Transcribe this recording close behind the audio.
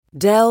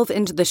Delve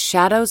into the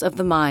shadows of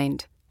the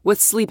mind with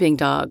Sleeping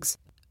Dogs,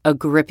 a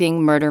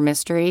gripping murder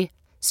mystery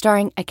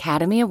starring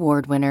Academy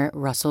Award winner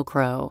Russell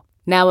Crowe.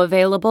 Now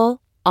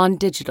available on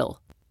digital.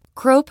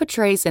 Crowe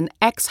portrays an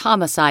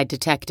ex-homicide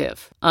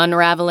detective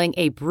unraveling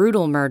a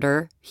brutal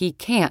murder he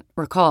can't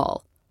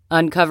recall.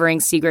 Uncovering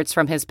secrets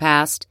from his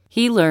past,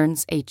 he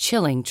learns a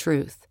chilling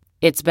truth.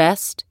 It's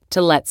best to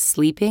let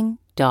sleeping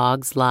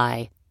dogs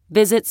lie.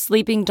 Visit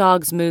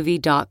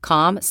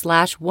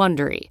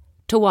sleepingdogsmovie.com/Wondery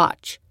to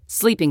watch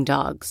Sleeping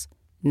Dogs,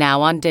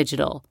 now on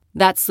digital.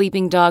 That's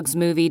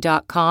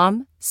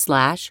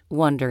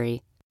sleepingdogsmovie.com/Wondery.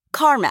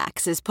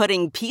 CarMax is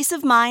putting peace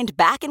of mind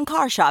back in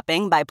car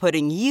shopping by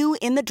putting you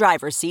in the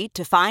driver's seat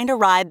to find a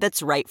ride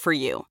that's right for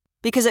you.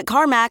 Because at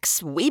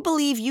CarMax, we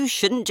believe you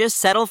shouldn't just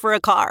settle for a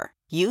car.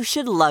 You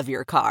should love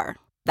your car.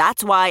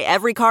 That's why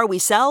every car we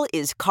sell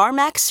is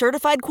CarMax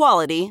certified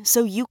quality,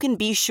 so you can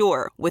be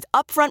sure with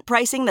upfront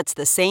pricing that's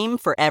the same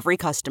for every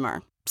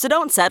customer. So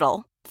don't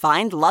settle.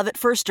 Find love at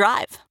first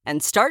drive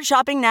and start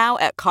shopping now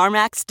at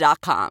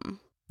CarMax.com.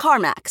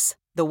 CarMax,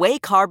 the way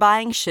car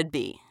buying should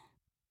be.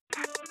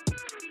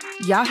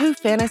 Yahoo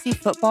Fantasy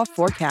Football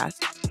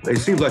Forecast. It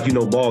seems like you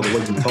know ball the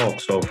way you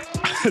talk, so.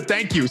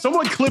 Thank you.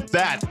 Someone clip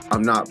that.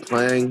 I'm not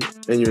playing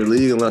in your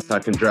league unless I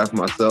can draft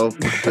myself.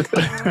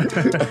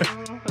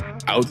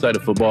 Outside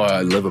of football,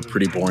 I live a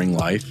pretty boring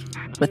life.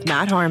 With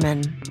Matt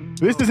Harmon.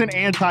 This is an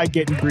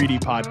anti-getting greedy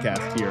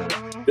podcast here.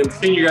 Been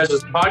seeing you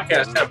guys'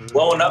 podcast kind of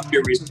blowing up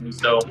here recently,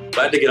 so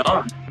glad to get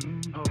on.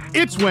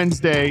 It's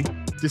Wednesday,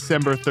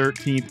 December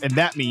 13th, and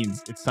that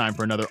means it's time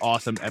for another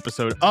awesome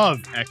episode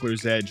of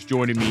Eckler's Edge.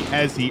 Joining me,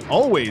 as he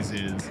always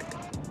is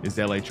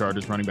LA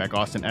Chargers running back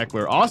Austin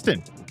Eckler.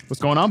 Austin, what's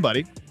going on,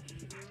 buddy?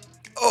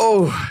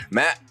 Oh,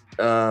 Matt.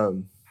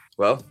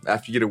 Well,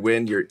 after you get a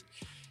win, your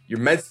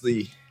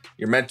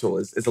mental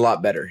is a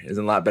lot better. Is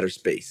in a lot better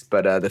space.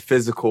 But the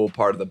physical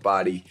part of the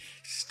body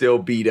still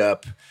beat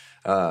up.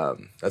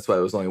 That's why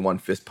it was only one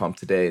fist pump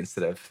today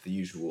instead of the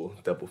usual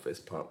double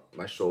fist pump.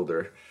 My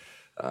shoulder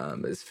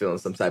is feeling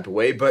some type of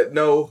way, but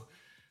no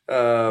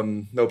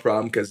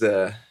problem because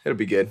it'll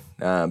be good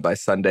by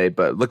Sunday.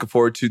 But looking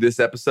forward to this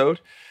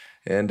episode,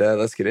 and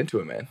let's get into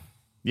it, man.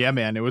 Yeah,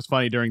 man. It was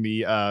funny during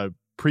the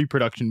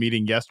pre-production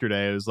meeting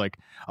yesterday. It was like,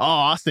 oh,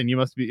 Austin, you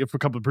must be, if a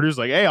couple of producers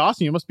like, hey,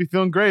 Austin, you must be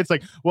feeling great. It's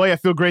like, well, yeah, I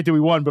feel great that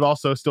we won, but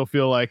also still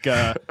feel like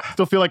I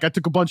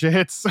took a bunch of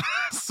hits.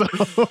 So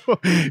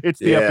it's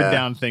the up and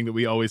down thing that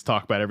we always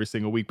talk about every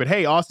single week. But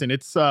hey, Austin,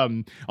 it's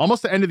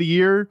almost the end of the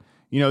year.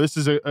 You know, this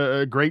is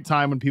a great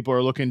time when people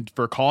are looking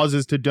for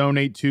causes to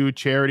donate to,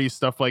 charities,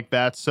 stuff like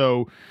that.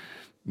 So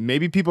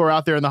maybe people are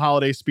out there in the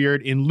holiday spirit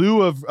in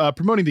lieu of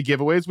promoting the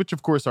giveaways, which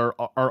of course are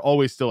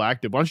always still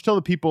active. Why don't you tell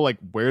the people like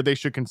where they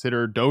should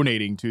consider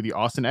donating to the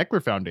Austin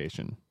Eckler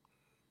Foundation?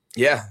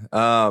 Yeah.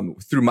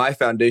 Through my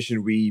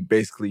foundation, we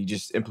basically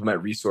just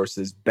implement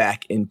resources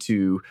back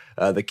into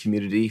the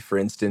community. For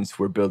instance,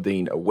 we're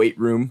building a weight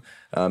room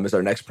as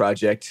our next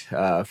project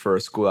for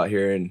a school out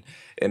here in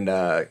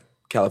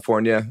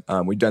California.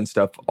 We've done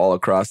stuff all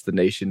across the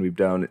nation. We've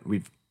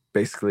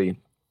basically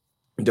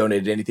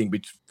donated anything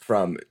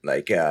from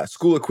like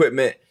school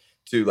equipment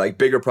to like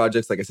bigger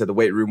projects, like I said, the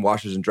weight room,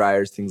 washers and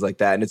dryers, things like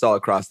that. And it's all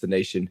across the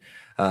nation.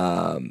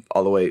 All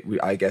the way,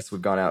 I guess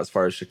we've gone out as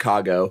far as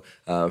Chicago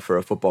for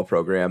a football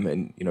program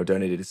and,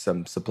 donated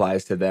some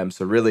supplies to them.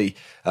 So really,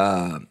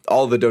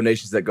 all the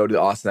donations that go to the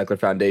Austin Eckler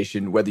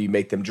Foundation, whether you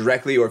make them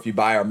directly or if you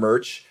buy our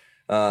merch,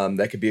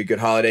 that could be a good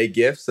holiday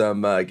gift.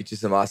 Get you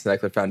some Austin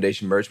Eckler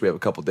Foundation merch. We have a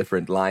couple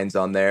different lines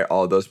on there.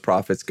 All of those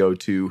profits go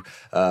to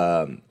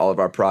all of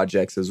our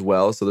projects as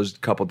well. So there's a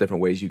couple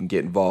different ways you can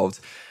get involved.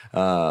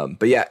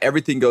 But yeah,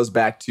 everything goes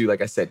back to,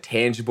 like I said,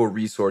 tangible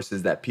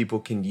resources that people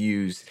can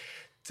use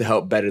to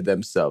help better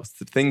themselves.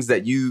 The things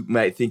that you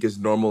might think is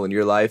normal in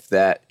your life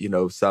that,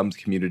 some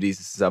communities,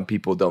 some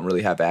people don't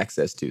really have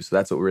access to. So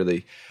that's what we're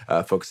really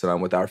focusing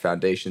on with our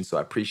foundation. So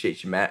I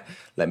appreciate you, Matt.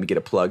 Let me get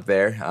a plug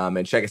there.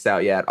 And check us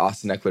out, at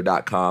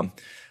austineckler.com.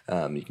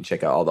 You can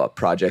check out all the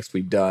projects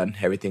we've done,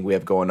 everything we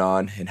have going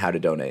on, and how to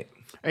donate.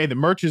 Hey, the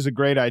merch is a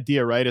great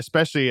idea, right?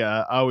 Especially,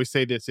 I always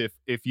say this,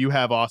 if you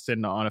have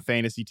Austin on a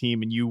fantasy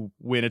team and you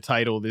win a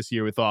title this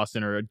year with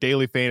Austin or a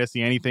daily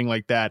fantasy, anything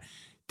like that,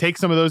 take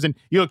some of those and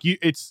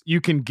you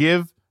can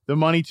give the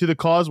money to the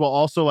cause while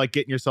also like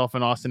getting yourself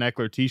an Austin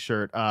Eckler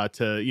t-shirt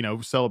to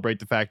celebrate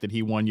the fact that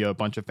he won you a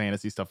bunch of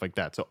fantasy stuff like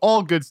that. So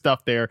all good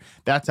stuff there.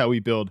 That's how we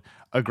build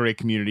a great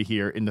community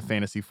here in the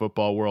fantasy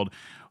football world.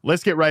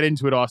 Let's get right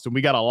into it, Austin. We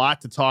got a lot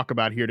to talk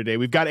about here today.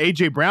 We've got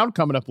AJ Brown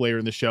coming up later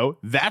in the show.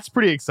 That's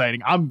pretty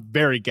exciting. I'm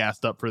very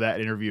gassed up for that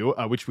interview,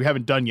 which we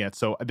haven't done yet.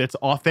 So that's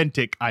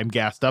authentic. I'm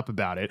gassed up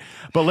about it.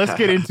 But let's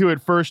get into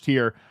it first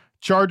here.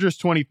 Chargers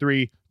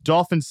 23,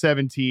 Dolphins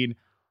 17.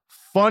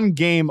 Fun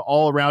game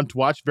all around to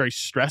watch. Very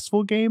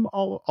stressful game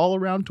all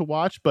around to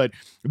watch. But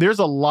there's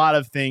a lot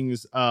of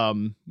things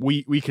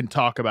we can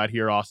talk about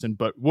here, Austin.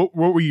 But what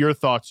were your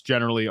thoughts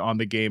generally on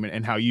the game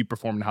and how you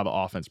performed and how the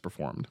offense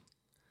performed?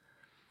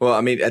 Well,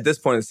 I mean, at this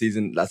point in the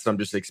season, that's what I'm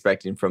just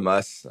expecting from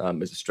us.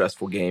 It's a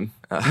stressful game.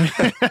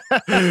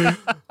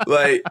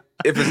 Like,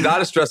 if it's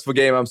not a stressful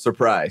game, I'm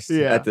surprised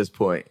at this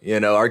point. You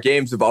know, our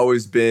games have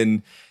always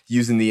been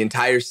using the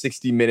entire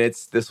 60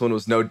 minutes. This one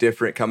was no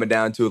different, coming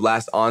down to a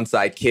last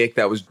onside kick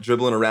that was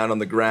dribbling around on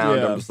the ground.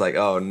 I'm just like,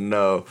 oh,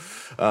 no.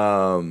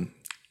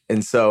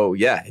 And so,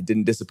 yeah, it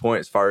didn't disappoint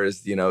as far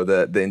as, you know,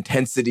 the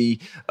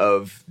intensity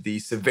of the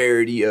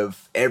severity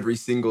of every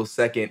single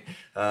second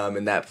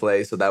in that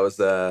play. So that was,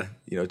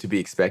 you know, to be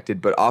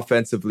expected. But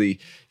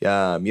offensively, you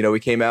know, we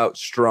came out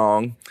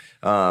strong.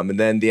 And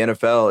then the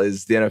NFL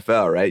is the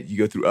NFL, right? You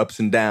go through ups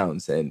and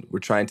downs, and we're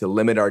trying to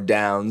limit our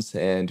downs.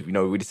 And, you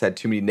know, we just had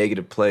too many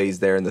negative plays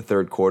there in the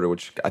third quarter,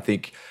 which I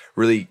think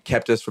really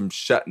kept us from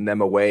shutting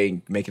them away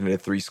and making it a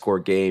 3-score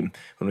game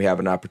when we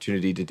have an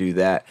opportunity to do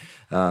that.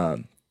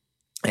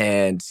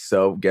 And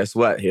so guess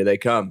what? Here they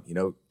come. You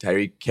know,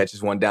 Tyreek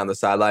catches one down the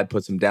sideline,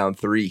 puts him down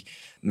 3.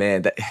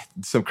 Man,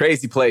 some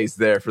crazy plays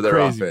there for their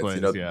offense. Plays,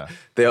 you know,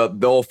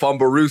 the old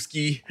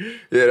fumble-rooski,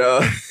 you know.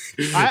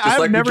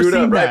 I've never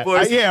seen that. Right,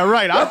 boys?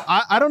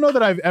 I don't know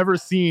that I've ever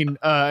seen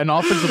an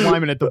offensive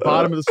lineman at the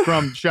bottom of the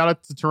scrum. Shout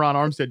out to Teron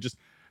Armstead, just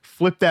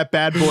flip that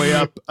bad boy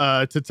up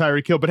to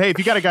Tyreek Hill. But hey, if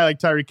you got a guy like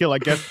Tyreek Hill, I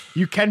guess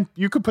you could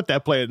put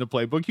that play in the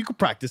playbook. You could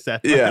practice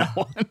that.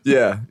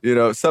 Yeah. You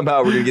know,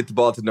 somehow we're gonna get the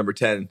ball to number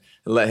 10 and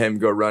let him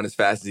go run as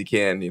fast as he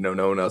can. You know,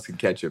 no one else can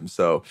catch him.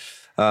 So,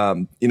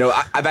 you know,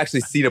 I've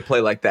actually seen a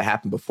play like that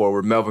happen before,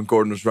 where Melvin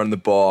Gordon was running the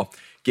ball,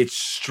 gets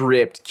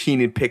stripped,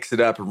 Keenan picks it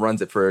up and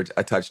runs it for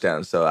a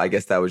touchdown. So I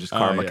guess that was just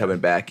karma coming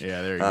back.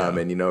 Yeah, there you go.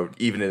 And, you know,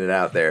 evening it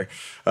out there.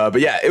 But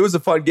yeah, it was a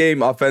fun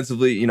game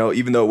offensively. You know,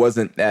 even though it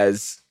wasn't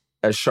as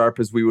sharp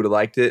as we would have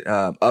liked it.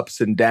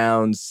 Ups and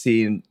downs,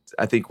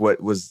 I think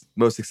what was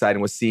most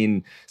exciting was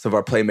seeing some of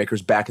our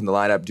playmakers back in the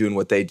lineup doing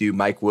what they do.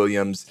 Mike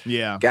Williams.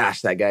 Yeah.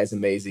 Gosh, that guy's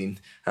amazing.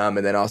 And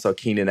then also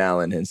Keenan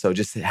Allen. And so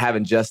just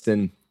having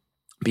Justin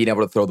being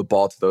able to throw the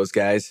ball to those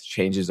guys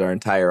changes our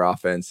entire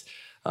offense.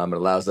 It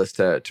allows us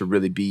to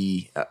really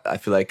be, I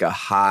feel like, a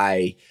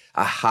high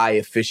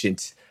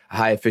efficiency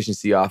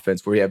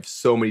offense where we have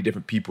so many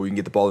different people. You can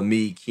get the ball to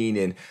me,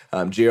 Keenan.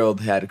 Gerald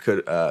had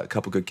a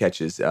couple good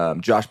catches.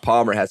 Josh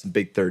Palmer had some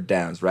big third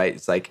downs, right?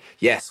 It's like,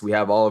 yes, we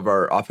have all of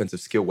our offensive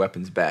skill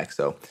weapons back.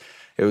 So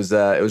it was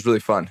really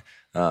fun,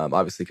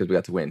 obviously, because we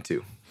got to win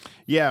too.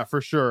 Yeah,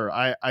 for sure.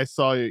 I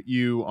saw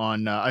you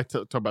on, I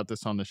talked about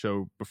this on the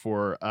show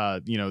before,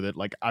 you know, that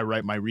like I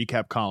write my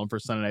recap column for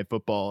Sunday Night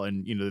Football,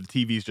 and, you know, the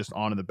TV's just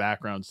on in the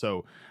background.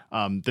 So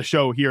the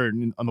show here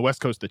on the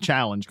West Coast, The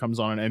Challenge, comes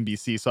on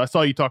NBC. So I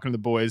saw you talking to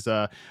the boys,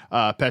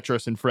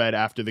 Petros and Fred,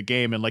 after the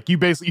game. And like you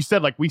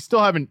said, like, we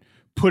still haven't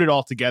put it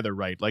all together,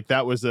 right? Like,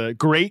 that was a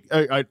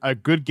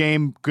good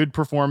game, good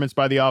performance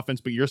by the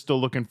offense, but you're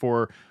still looking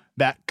for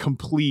that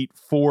complete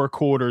 4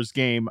 quarters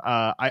game.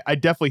 I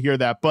definitely hear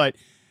that, but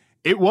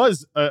it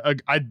was a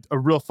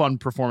real fun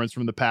performance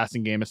from the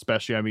passing game,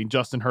 especially. I mean,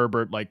 Justin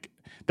Herbert, like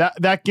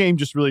that game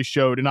just really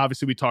showed. And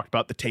obviously we talked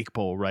about the take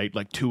poll, right?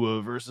 Like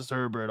Tua versus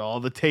Herbert, all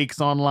the takes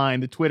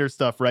online, the Twitter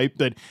stuff, right?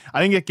 But I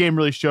think that game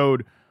really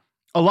showed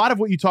a lot of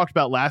what you talked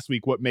about last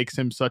week, what makes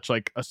him such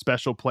like a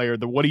special player,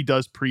 what he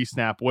does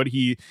pre-snap,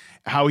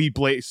 how he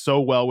plays so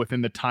well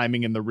within the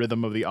timing and the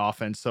rhythm of the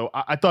offense. So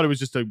I thought it was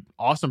just an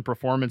awesome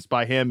performance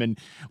by him. And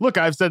look,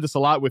 I've said this a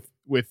lot with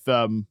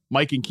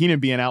Mike and Keenan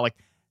being out, like,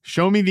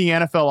 show me the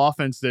NFL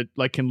offense that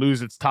like can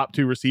lose its top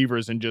 2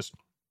 receivers and just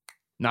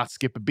not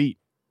skip a beat.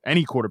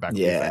 Any quarterback.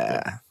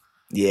 Yeah.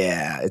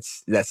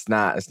 That's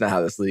not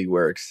how this league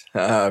works.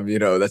 You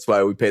know, that's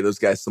why we pay those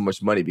guys so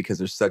much money, because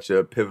they're such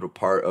a pivotal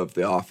part of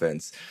the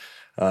offense.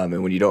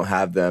 And when you don't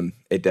have them,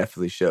 it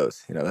definitely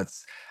shows. You know,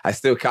 I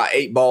still caught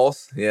 8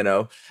 balls. You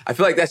know, I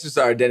feel like that's just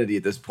our identity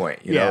at this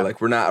point. You know,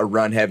 like, we're not a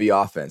run heavy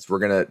offense. We're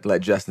gonna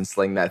let Justin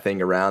sling that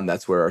thing around.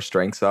 That's where our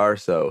strengths are.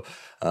 So,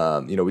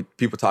 you know,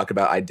 people talk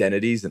about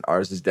identities, and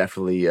ours is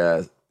definitely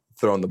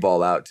throwing the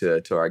ball out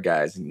to our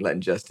guys and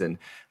letting Justin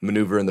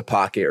maneuver in the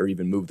pocket or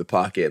even move the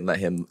pocket and let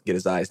him get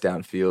his eyes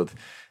downfield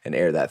and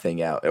air that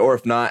thing out. Or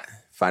if not,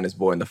 find his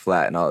boy in the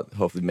flat, and I'll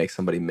hopefully make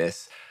somebody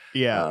miss.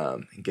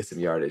 And get some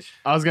yardage.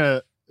 I was going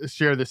to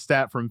share this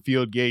stat from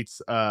Field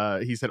Gates.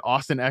 He said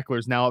Austin Eckler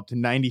is now up to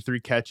 93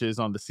 catches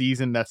on the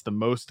season. That's the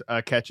most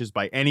catches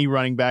by any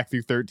running back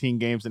through 13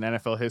 games in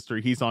NFL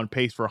history. He's on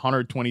pace for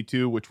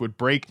 122, which would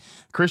break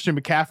Christian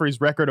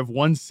McCaffrey's record of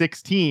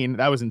 116.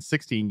 That was in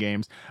 16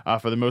 games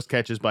for the most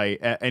catches by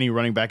any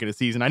running back in a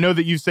season. I know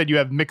that you said you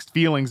have mixed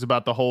feelings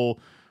about the whole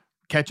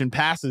catch and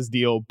passes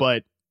deal,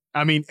 but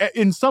I mean,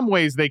 in some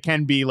ways they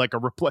can be like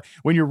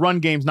when your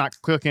run game's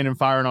not clicking and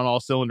firing on all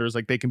cylinders,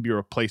 like, they can be a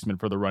replacement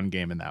for the run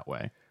game in that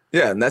way.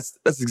 Yeah, and that's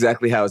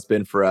exactly how it's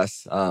been for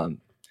us. I'm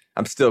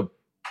still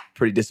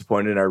pretty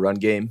disappointed in our run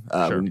game.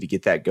 Sure. We need to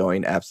get that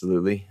going.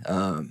 Absolutely.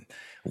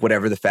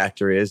 Whatever the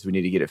factor is, we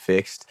need to get it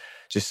fixed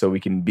just so we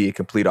can be a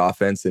complete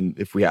offense. And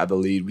if we have the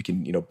lead, we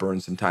can, burn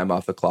some time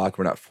off the clock.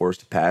 We're not forced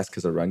to pass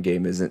because our run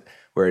game isn't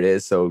where it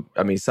is. So,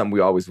 I mean, something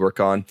we always work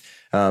on.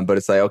 But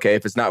it's like, okay,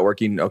 if it's not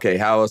working, okay,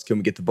 how else can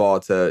we get the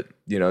ball to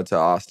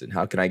Austin?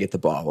 How can I get the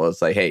ball? Well,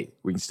 it's like, hey,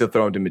 we can still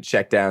throw him to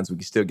check downs. We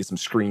can still get some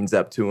screens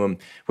up to him,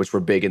 which were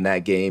big in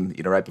that game.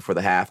 Right before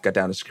the half, got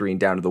down a screen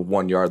down to the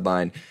 1 yard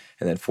line,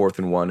 and then 4th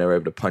and 1, they were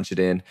able to punch it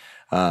in.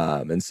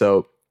 And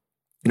so,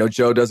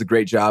 Joe does a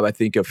great job, I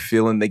think, of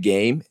feeling the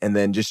game and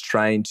then just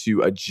trying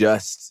to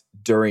adjust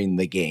during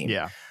the game.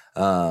 Yeah.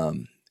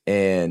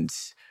 And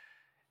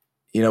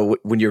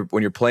when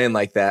you're playing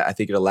like that, I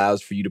think it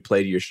allows for you to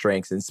play to your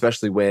strengths, and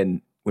especially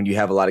when you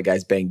have a lot of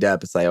guys banged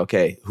up, it's like,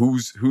 okay,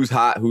 who's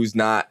hot, who's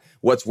not,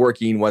 what's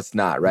working, what's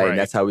not, right? And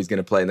that's how he's going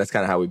to play, and that's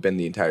kind of how we've been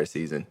the entire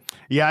season.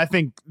 Yeah, I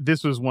think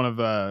this was one of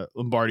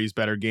Lombardi's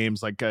better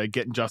games, like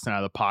getting Justin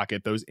out of the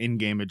pocket, those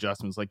in-game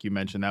adjustments, like you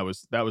mentioned. That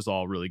was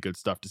all really good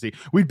stuff to see.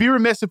 We'd be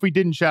remiss if we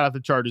didn't shout out the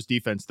Chargers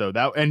defense, though.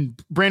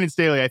 And Brandon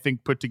Staley, I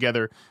think, put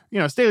together,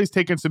 Staley's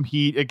taken some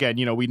heat. Again,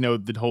 we know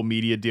the whole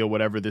media deal,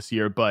 whatever, this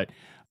year, but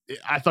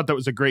I thought that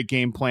was a great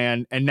game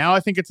plan. And now I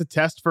think it's a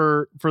test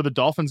for the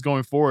Dolphins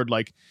going forward.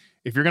 Like,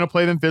 if you're going to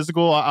play them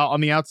physical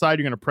on the outside,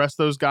 you're going to press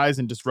those guys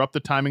and disrupt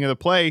the timing of the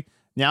play.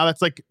 Now that's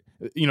like,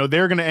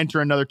 they're going to enter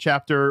another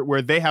chapter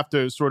where they have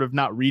to sort of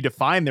not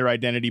redefine their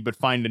identity, but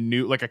find a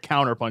new, like a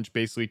counterpunch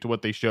basically to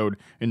what they showed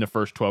in the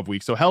first 12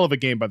 weeks. So hell of a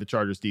game by the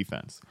Chargers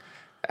defense.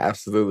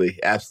 Absolutely.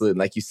 Absolutely.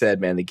 Like you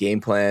said, man, the game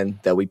plan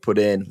that we put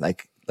in,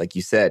 like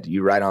you said,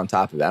 you right on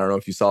top of it. I don't know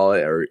if you saw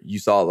it or you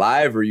saw it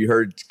live or you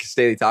heard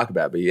Staley talk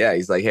about it, but yeah,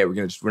 he's like, hey, we're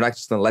not just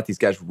going to let these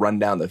guys run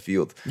down the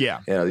field.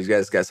 Yeah. These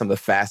guys got some of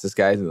the fastest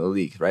guys in the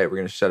league, right? We're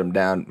going to shut them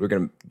down. We're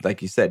going to,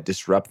 like you said,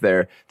 disrupt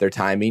their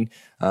timing.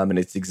 And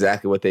it's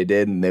exactly what they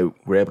did. And they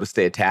were able to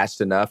stay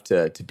attached enough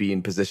to be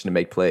in position to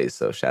make plays.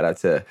 So shout out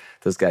to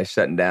those guys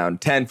shutting down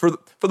 10 for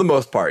the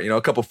most part.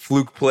 A couple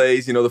fluke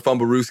plays, the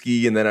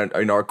fumble-rooski, and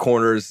then our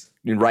corners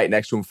right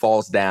next to him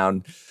falls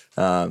down.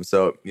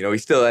 So, he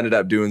still ended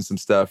up doing some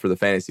stuff for the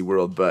fantasy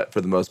world, but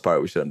for the most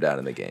part, we shut him down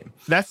in the game.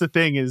 That's the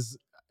thing is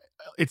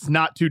it's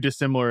not too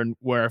dissimilar. And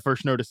where I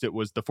first noticed it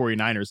was the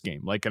 49ers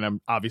game. Like, and I'm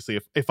obviously,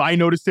 if I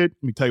noticed it,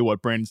 let me tell you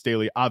what Brandon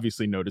Staley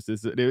obviously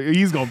notices.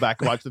 He's going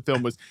back and watch the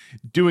film, was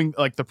doing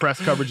like the press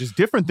coverage is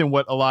different than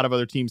what a lot of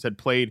other teams had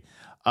played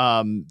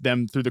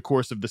them through the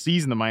course of the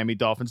season, the Miami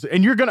Dolphins.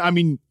 And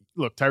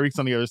look, Tyreek's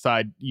on the other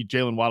side,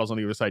 Jalen Waddle's on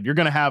the other side. You're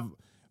going to have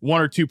one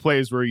or two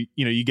plays where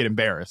you get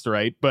embarrassed,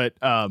 right? But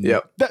for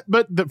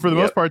the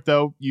most part,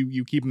 though,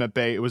 you keep them at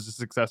bay. It was a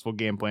successful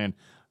game plan.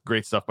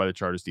 Great stuff by the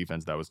Chargers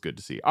defense. That was good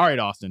to see. All right,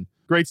 Austin,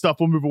 great stuff.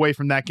 We'll move away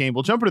from that game.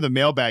 We'll jump into the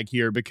mailbag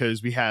here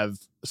because we have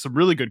some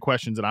really good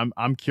questions that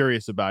I'm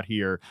curious about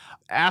here.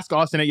 Ask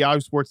Austin at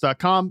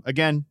yahoosports.com.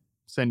 Again,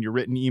 send your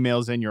written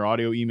emails in, your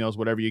audio emails,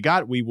 whatever you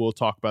got. We will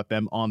talk about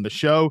them on the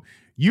show.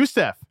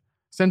 Yusef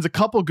sends a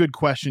couple good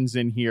questions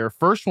in here.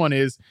 First one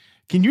is,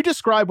 can you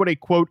describe what a,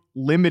 quote,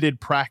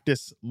 limited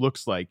practice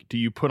looks like? Do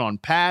you put on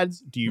pads?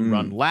 Do you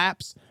run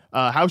laps?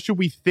 How should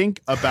we think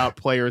about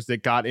players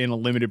that got in a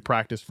limited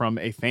practice from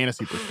a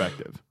fantasy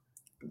perspective?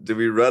 Do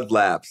we run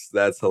laps?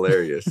 That's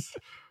hilarious.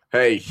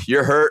 Hey,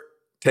 you're hurt.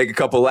 Take a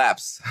couple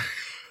laps.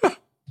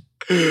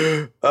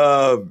 So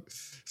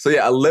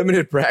yeah, a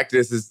limited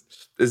practice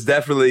is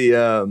definitely,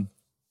 I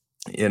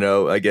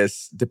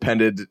guess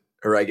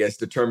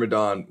determined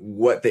on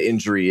what the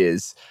injury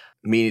is.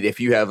 Meaning if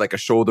you have like a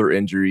shoulder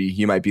injury,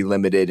 you might be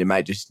limited. It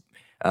might just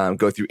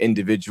go through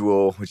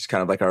individual, which is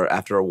kind of like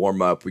after a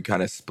warm up, we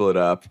kind of split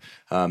up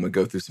and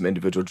go through some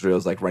individual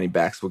drills. Like running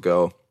backs will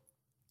go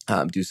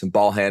do some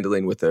ball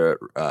handling with the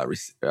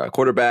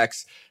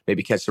quarterbacks,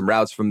 maybe catch some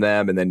routes from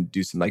them, and then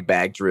do some like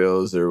bag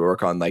drills or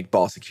work on like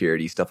ball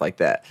security, stuff like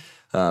that.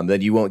 Then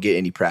you won't get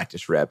any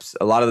practice reps.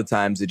 A lot of the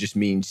times it just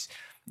means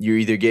you're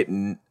either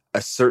getting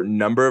a certain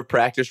number of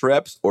practice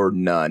reps or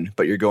none,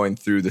 but you're going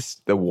through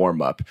the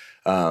warm up.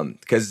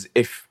 Because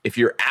if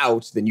you're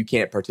out, then you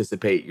can't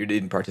participate. You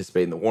didn't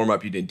participate in the warm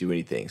up. You didn't do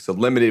anything. So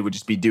limited would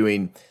just be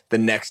doing the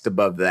next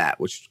above that,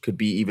 which could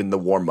be even the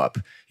warm up.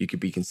 You could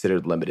be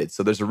considered limited.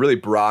 So there's a really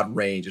broad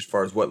range as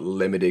far as what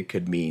limited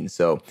could mean.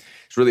 So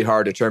it's really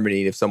hard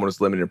determining if someone is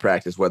limited in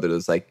practice, whether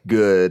it's like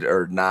good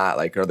or not.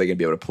 Like, are they going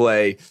to be able to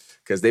play?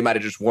 Because they might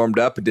have just warmed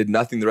up and did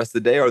nothing the rest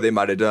of the day, or they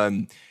might have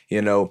done,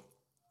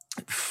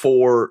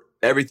 4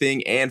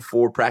 everything and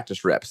 4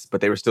 practice reps,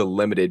 but they were still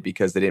limited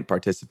because they didn't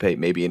participate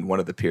maybe in one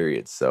of the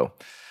periods. So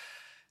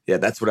yeah,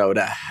 that's what I would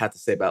have to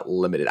say about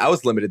limited. I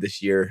was limited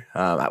this year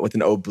with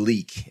an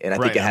oblique, and I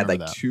think I had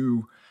like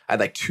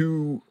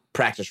two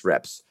practice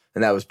reps,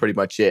 and that was pretty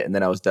much it. And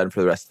then I was done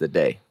for the rest of the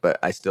day, but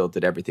I still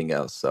did everything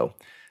else. So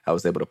I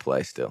was able to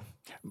play still.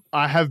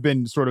 I have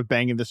been sort of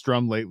banging this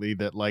drum lately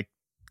that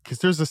because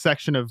there's a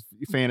section of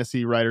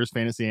fantasy writers,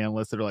 fantasy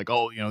analysts that are like,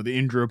 oh, the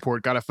injury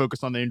report, got to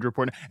focus on the injury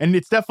report. And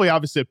it's definitely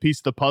obviously a piece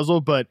of the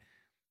puzzle, but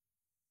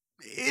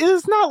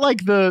is not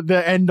like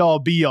the end all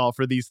be all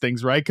for these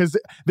things, right? Because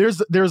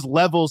there's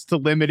levels to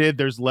limited,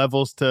 there's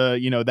levels to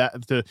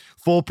that to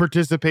full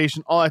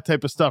participation, all that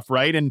type of stuff,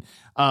 right? And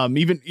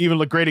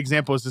even a great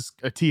example is this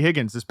T.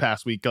 Higgins this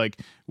past week, like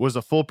was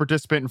a full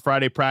participant in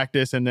Friday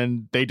practice, and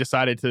then they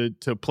decided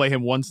to play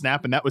him one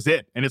snap, and that was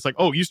it. And it's like,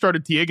 oh, you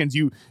started T. Higgins,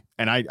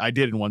 and I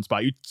did in one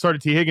spot. You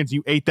started T. Higgins,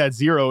 you ate that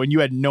 0, and you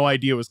had no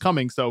idea it was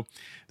coming. So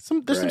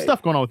there's some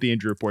stuff going on with the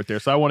injury report there.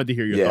 So I wanted to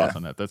hear your thoughts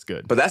on that. That's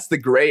good. But that's the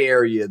gray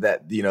area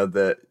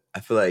that, I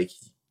feel like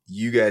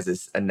you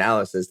guys'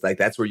 analysis, like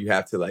that's where you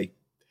have to like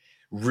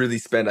really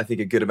spend, I think,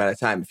 a good amount of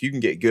time. If you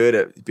can get good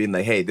at being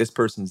like, hey, this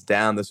person's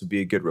down, this would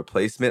be a good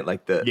replacement,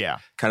 like the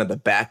kind of the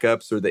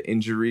backups or the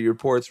injury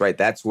reports, right?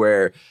 That's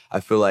where I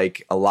feel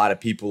like a lot of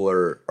people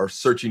are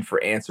searching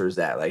for answers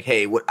at, like,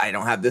 hey, I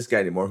don't have this guy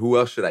anymore. Who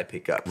else should I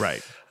pick up?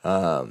 Right.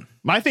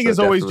 My thing is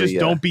always just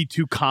don't be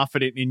too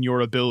confident in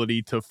your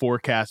ability to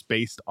forecast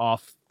based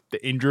off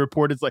the injury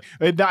report. It's like,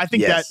 I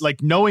think that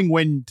like knowing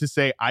when to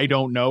say I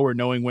don't know or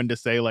knowing when to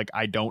say like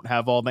I don't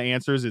have all the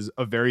answers is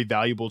a very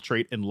valuable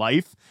trait in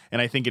life.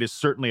 And I think it is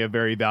certainly a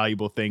very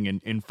valuable thing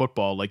in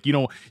football. Like,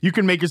 you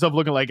can make yourself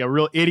looking like a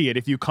real idiot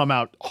if you come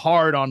out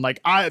hard on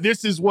like,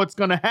 this is what's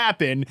going to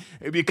happen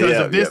because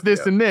of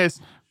this and this.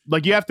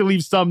 Like, you have to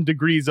leave some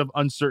degrees of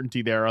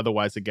uncertainty there.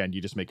 Otherwise, again,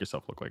 you just make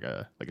yourself look like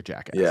a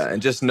jackass. Yeah,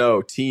 and just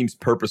know teams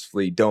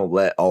purposefully don't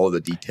let all the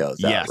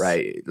details out,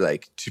 right?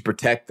 Like, to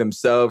protect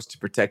themselves, to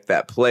protect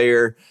that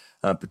player,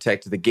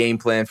 protect the game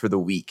plan for the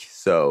week.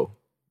 So,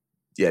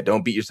 yeah,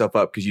 don't beat yourself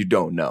up because you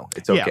don't know.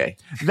 It's okay.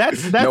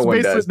 That's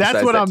basically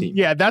that's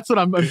what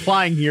I'm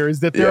implying here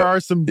is that there are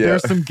some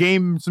there's some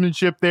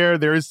gamesmanship there.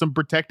 There is some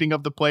protecting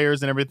of the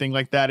players and everything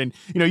like that. And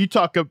you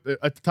talk up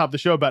at the top of the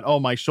show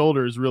about my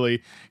shoulder is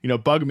really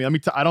bugging me.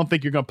 I don't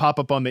think you're going to pop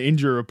up on the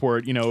injury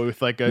report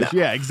with like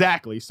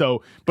exactly.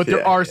 So, but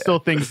there are still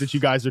things that you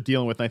guys are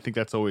dealing with. And I think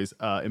that's always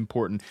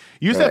important.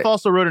 Yusef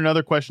also wrote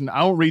another question.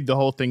 I won't read the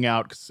whole thing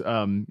out because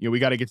we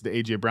got to get to the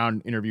AJ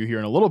Brown interview here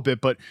in a little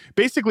bit. But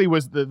basically,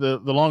 was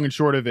the long and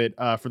short of it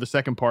for the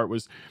second part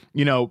was,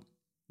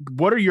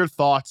 what are your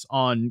thoughts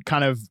on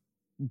kind of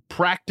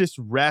practice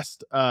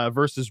rest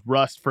versus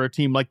rust for a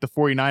team like the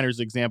 49ers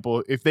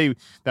example?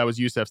 That was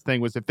Yusef's thing,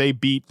 was if they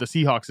beat the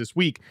Seahawks this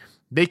week,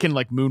 they can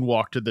like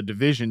moonwalk to the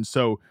division.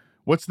 So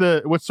what's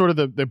sort of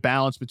the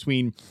balance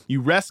between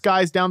you rest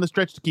guys down the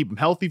stretch to keep them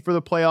healthy for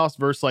the playoffs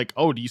versus like,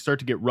 oh, do you start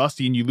to get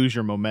rusty and you lose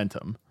your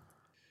momentum?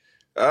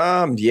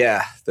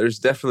 There's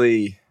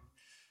definitely,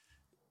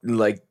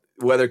 like,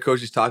 whether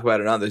coaches talk about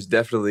it or not, there's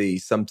definitely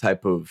some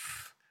type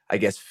of, I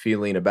guess,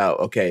 feeling about,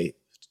 okay,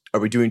 are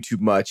we doing too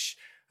much?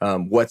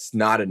 What's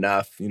not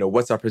enough?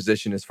 What's our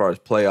position as far as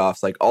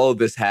playoffs? Like, all of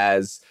this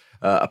has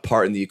a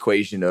part in the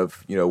equation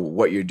of,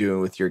 what you're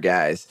doing with your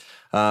guys.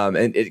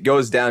 And it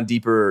goes down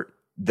deeper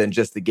than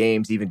just the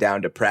games, even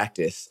down to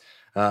practice.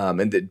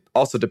 And it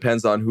also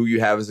depends on who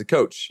you have as a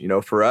coach.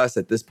 For us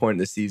at this point in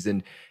the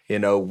season,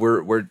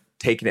 we're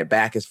taking it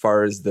back as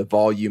far as the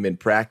volume in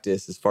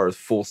practice, as far as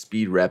full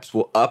speed reps.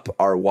 We'll up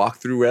our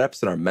walkthrough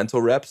reps and our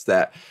mental reps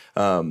that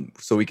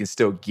so we can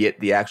still get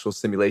the actual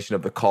simulation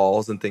of the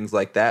calls and things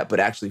like that. But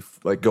actually,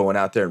 like, going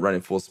out there and running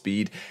full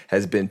speed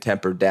has been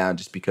tempered down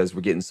just because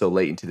we're getting so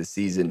late into the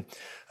season.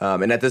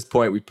 And at this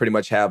point, we pretty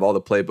much have all the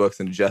playbooks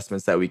and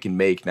adjustments that we can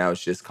make. Now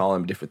it's just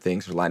calling them different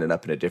things or lining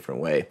up in a different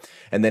way.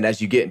 And then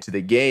as you get into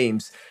the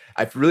games,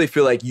 I really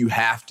feel like you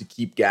have to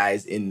keep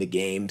guys in the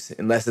games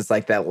unless it's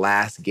like that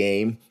last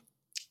game.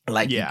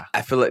 Like,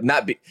 I feel like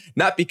not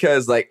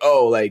because like,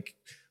 oh, like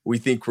we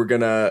think we're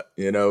gonna,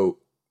 we don't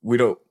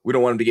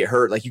want them to get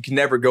hurt. Like, you can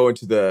never go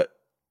into the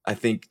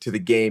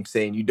game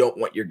saying you don't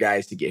want your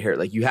guys to get hurt.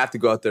 Like, you have to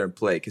go out there and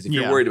play. Because if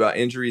you're worried about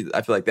injuries,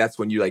 I feel like that's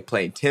when you're like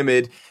playing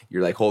timid.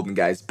 You're like holding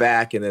guys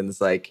back, and then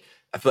it's like,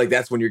 I feel like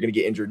that's when you're gonna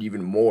get injured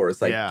even more.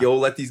 It's like, yo,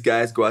 let these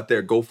guys go out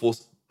there,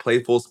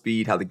 play full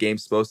speed, how the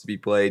game's supposed to be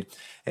played,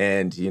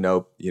 and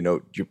you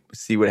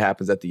see what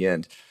happens at the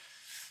end.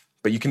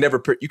 But you can never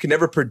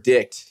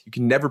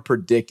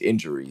predict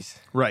injuries.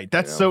 Right.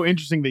 That's so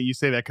interesting that you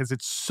say that, because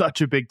it's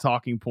such a big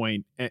talking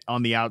point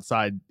on the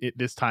outside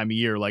this time of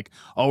year. Like,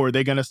 oh, are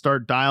they going to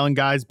start dialing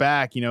guys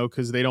back?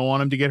 Because they don't want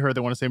them to get hurt.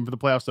 They want to save them for the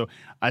playoffs. So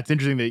it's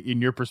interesting that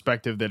in your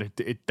perspective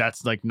that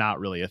that's like not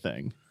really a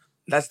thing.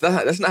 That's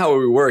not how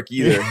we work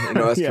either.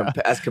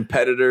 As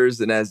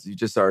competitors and as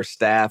just our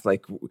staff,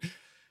 like,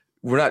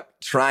 we're not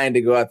trying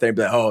to go out there and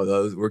be like,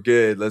 oh, we're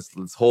good. Let's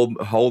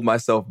hold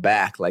myself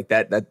back like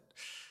that.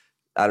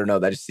 I don't know.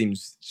 That just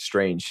seems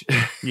strange.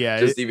 Yeah.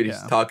 Just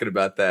talking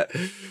about that.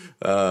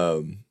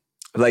 I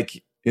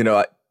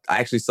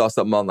actually saw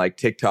something on like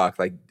TikTok,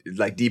 like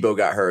Debo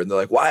got hurt and they're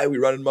like, why are we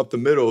running him up the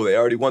middle? They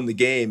already won the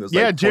game. It was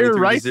like Jerry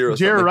Rice said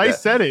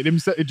it.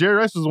 Jerry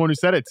Rice was the one who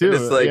said it too.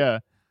 It's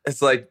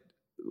like,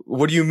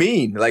 what do you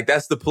mean? Like,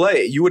 that's the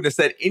play. You wouldn't have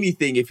said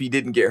anything if he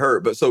didn't get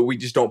hurt. But so we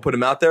just don't put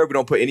him out there. We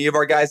don't put any of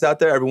our guys out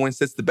there. Everyone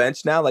sits the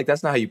bench now. Like,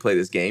 that's not how you play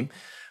this game.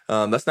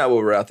 That's not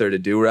what we're out there to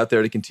do. We're out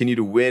there to continue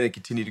to win and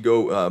continue to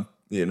go,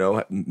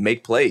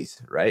 make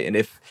plays, right? And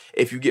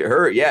if you get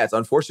hurt, yeah, it's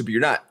unfortunate,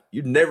 but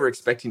you're never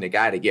expecting a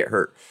guy to get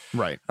hurt.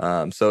 Right.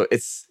 So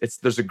it's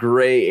there's a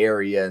gray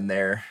area in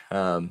there.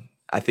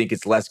 I think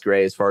it's less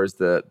gray as far as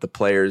the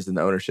players and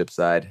the ownership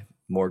side,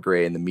 more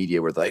gray in the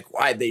media where they're like,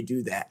 why'd they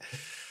do that?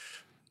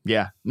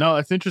 Yeah, no,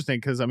 that's interesting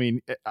because I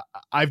mean,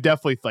 I've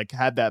definitely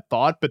had that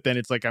thought, but then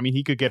it's like, I mean,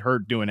 he could get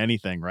hurt doing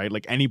anything, right?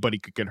 Like anybody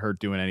could get hurt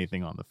doing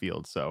anything on the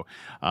field. So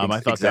I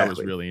thought that was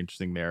really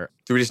interesting there.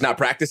 Do we just not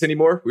practice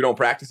anymore? We don't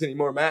practice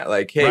anymore, Matt?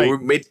 Like, hey,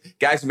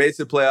 guys made it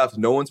to the playoffs.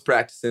 No one's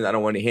practicing. I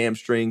don't want any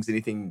hamstrings,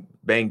 anything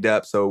banged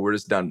up. So we're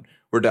just done.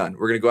 We're done.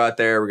 We're going to go out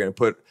there. We're going to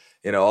put,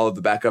 all of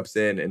the backups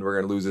in and we're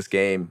going to lose this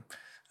game.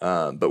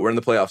 But we're in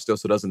the playoffs still,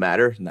 so it doesn't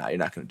matter. No, you're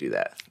not going to do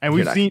that. And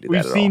we've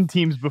seen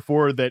teams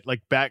before that,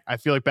 I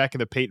feel like back in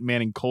the Peyton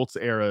Manning Colts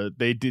era,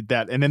 they did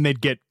that, and then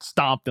they'd get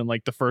stomped in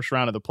the first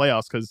round of the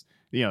playoffs because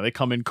they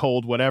come in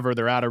cold, whatever,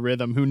 they're out of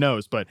rhythm, who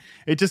knows? But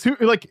it just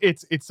like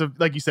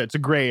you said, it's a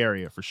gray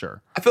area for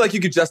sure. I feel like you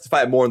could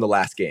justify it more in the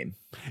last game.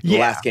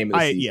 Last game of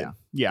the season.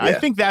 Yeah. I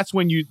think that's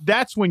when you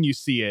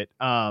see it.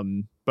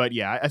 But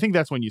yeah, I think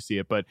that's when you see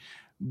it. But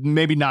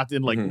maybe not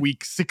in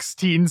week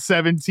 16,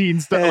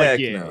 17 stuff.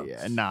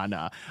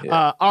 Nah.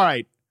 Yeah. All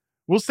right.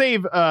 We'll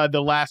save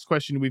the last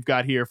question we've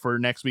got here for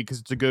next week because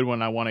it's a good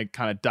one. I want to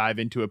kind of dive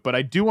into it. But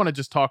I do want to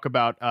just talk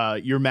about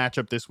your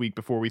matchup this week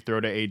before we throw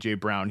to A.J.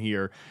 Brown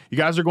here. You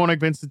guys are going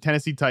against the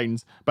Tennessee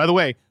Titans. By the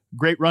way,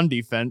 great run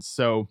defense.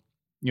 So,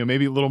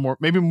 maybe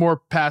more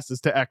passes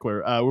to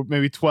Eckler,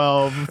 maybe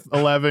 12,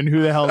 11,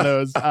 who the hell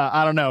knows?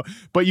 I don't know.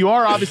 But you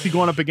are obviously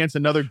going up against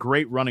another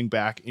great running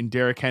back in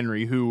Derrick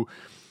Henry, who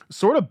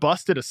sort of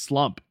busted a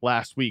slump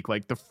last week.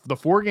 Like the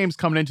 4 games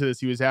coming into this,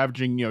 he was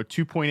averaging,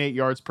 2.8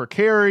 yards per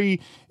carry.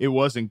 It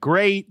wasn't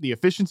great. The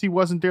efficiency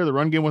wasn't there. The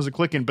run game wasn't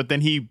clicking, but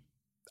then he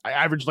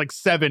averaged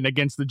 7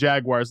 against the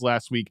Jaguars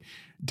last week.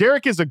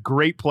 Derrick is a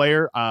great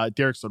player.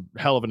 Derrick's a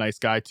hell of a nice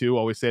guy too.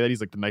 Always say that he's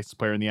the nicest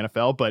player in the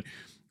NFL, but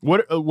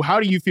how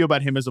do you feel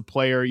about him as a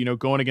player,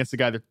 going against a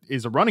guy that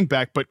is a running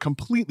back, but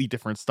completely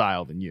different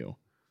style than you?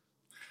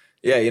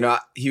 Yeah,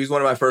 he was one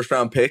of my first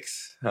round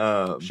picks.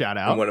 Shout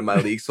out. In one of my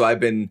leagues. So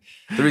the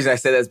reason I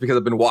say that is because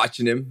I've been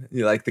watching him.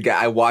 The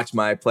guy, I watch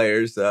my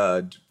players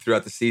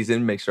throughout the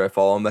season, make sure I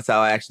follow them. That's how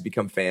I actually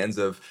become fans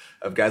of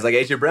guys like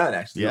A.J. Brown,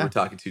 actually, who we're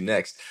talking to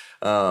next.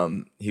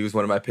 He was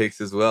one of my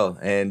picks as well.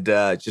 And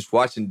just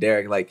watching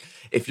Derrick,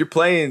 if you're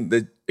playing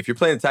the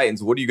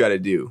Titans, what do you got to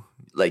do?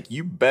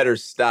 You better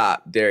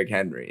stop Derrick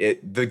Henry.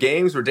 The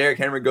games where Derrick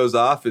Henry goes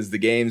off is the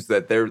games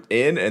that they're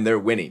in and they're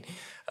winning.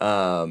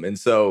 And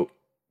so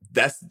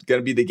that's going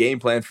to be the game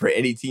plan for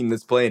any team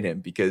that's playing him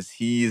because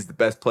he's the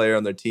best player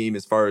on their team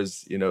as far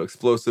as,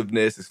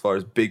 explosiveness, as far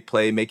as big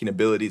play making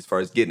ability, as far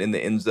as getting in the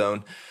end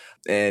zone.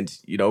 And,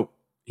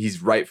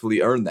 he's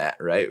rightfully earned that,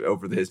 right,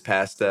 over his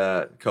past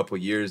couple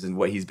of years and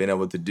what he's been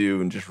able to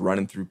do and just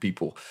running through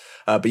people.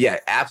 But yeah,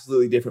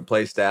 absolutely different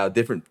play style,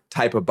 different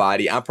type of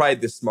body. I'm probably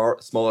the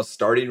smallest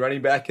starting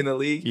running back in the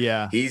league.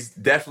 Yeah. He's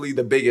definitely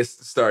the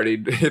biggest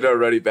starting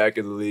running back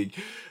in the league.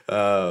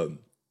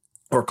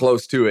 Or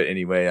close to it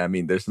anyway. I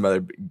mean, there's some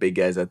other big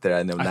guys out there.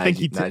 I know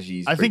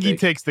Najee's I think he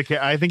takes the cake.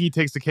 I think he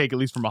takes the cake, at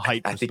least from a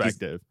height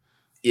perspective.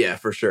 Yeah,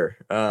 for sure.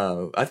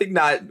 I think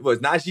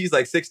Najee's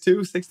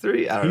 6'2",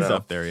 6'3". I don't know. He's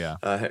up there,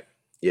 yeah.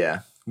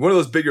 Yeah. One of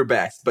those bigger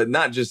backs, but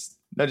not just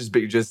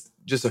big, just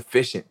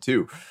efficient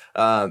too.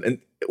 And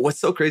what's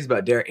so crazy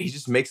about Derrick, he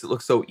just makes it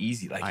look so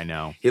easy. I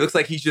know. He looks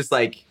like he's just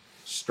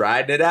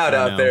striding it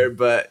out there,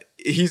 but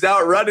he's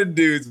outrunning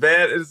dudes,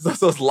 man. It's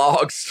those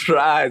long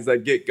strides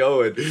that get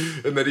going,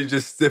 and then he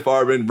just stiff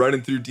arming,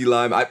 running through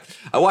D-line. I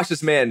watched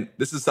this man.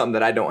 This is something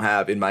that I don't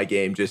have in my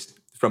game, just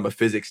from a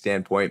physics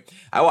standpoint.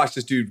 I watched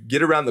this dude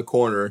get around the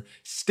corner,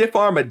 stiff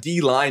arm a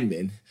D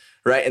lineman,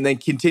 right, and then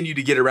continue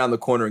to get around the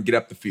corner and get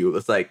up the field.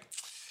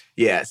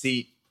 It's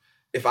see,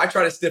 if I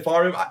try to stiff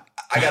arm him,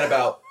 I got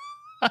about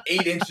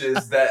 8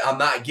 inches that I'm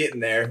not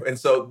getting there. And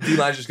so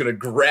D-line's just going to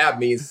grab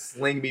me and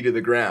sling me to the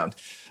ground.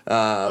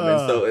 And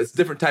so it's a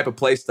different type of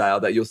play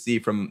style that you'll see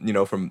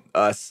from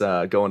us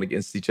going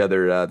against each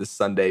other this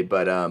Sunday,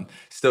 but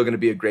still going to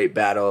be a great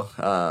battle.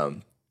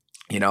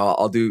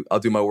 I'll do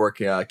my work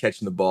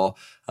catching the ball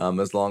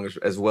as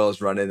well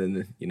as running,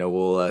 and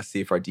we'll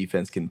see if our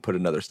defense can put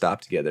another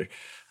stop together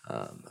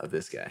of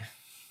this guy.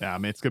 Yeah, I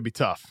mean, it's going to be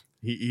tough.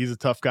 He's a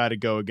tough guy to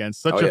go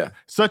against.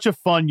 Such a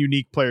fun,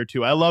 unique player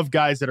too. I love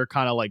guys that are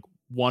kind of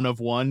one of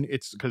one.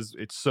 It's because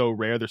it's so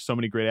rare. There's so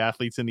many great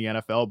athletes in the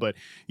NFL, but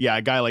yeah,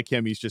 a guy like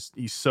him,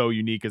 he's so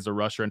unique as a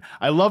rusher. And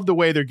I love the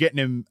way they're getting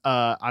him.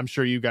 I'm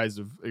sure you guys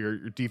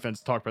your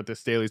defense talked about this,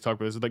 Staley's talked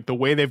about this, the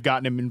way they've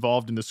gotten him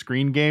involved in the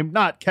screen game,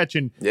 not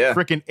catching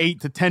freaking 8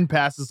 to 10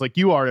 passes like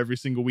you are every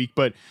single week,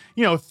 but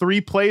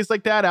 3 plays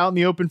like that out in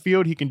the open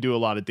field, he can do a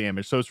lot of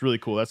damage. So it's really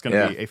cool. That's going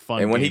to be a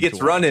fun. And when he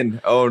gets running,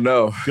 oh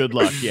no, good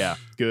luck. Yeah.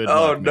 Good.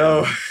 Oh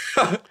no.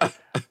 All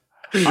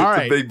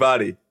right. A big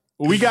body.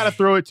 We got to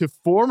throw it to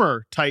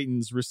former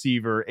Titans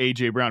receiver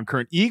A.J. Brown,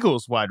 current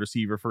Eagles wide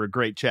receiver, for a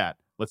great chat.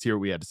 Let's hear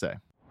what we had to say.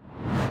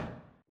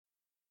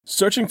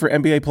 Searching for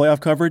NBA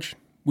playoff coverage?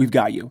 We've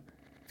got you.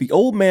 The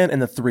Old Man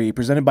and the Three,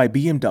 presented by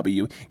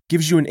BMW,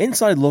 gives you an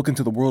inside look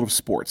into the world of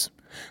sports.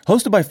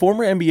 Hosted by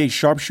former NBA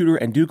sharpshooter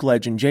and Duke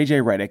legend J.J.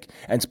 Redick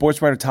and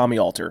sports writer Tommy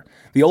Alter,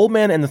 The Old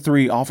Man and the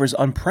Three offers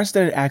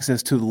unprecedented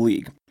access to the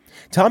league.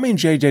 Tommy and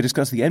JJ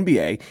discuss the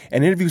NBA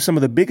and interview some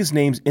of the biggest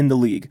names in the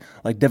league,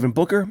 like Devin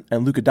Booker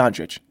and Luka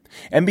Doncic.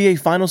 NBA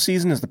final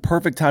season is the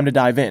perfect time to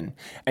dive in,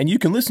 and you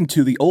can listen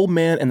to The Old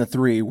Man and the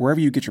Three wherever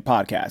you get your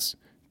podcasts.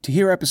 To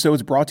hear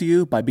episodes brought to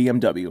you by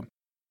BMW.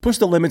 Push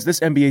the limits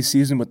this NBA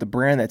season with the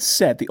brand that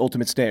set the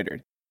ultimate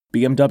standard.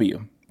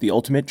 BMW, the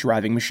ultimate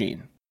driving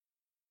machine.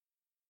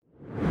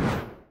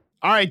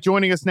 All right,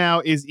 joining us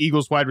now is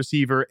Eagles wide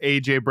receiver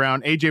A.J.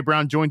 Brown. A.J.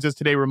 Brown joins us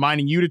today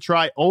reminding you to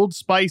try Old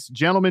Spice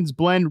Gentleman's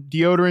Blend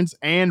deodorants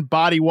and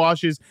body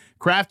washes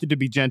crafted to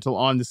be gentle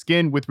on the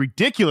skin with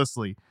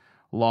ridiculously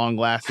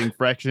long-lasting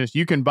freshness.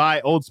 You can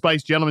buy Old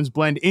Spice Gentleman's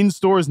Blend in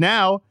stores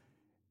now.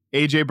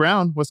 A.J.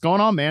 Brown, what's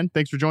going on, man?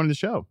 Thanks for joining the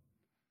show.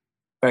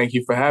 Thank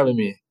you for having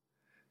me.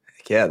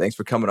 Yeah, thanks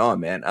for coming on,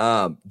 man.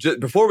 Just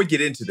before we get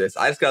into this,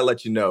 I just gotta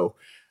let you know,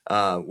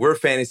 we're a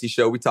fantasy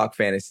show. We talk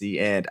fantasy,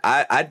 and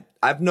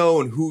I've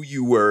known who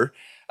you were,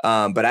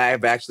 but I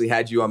have actually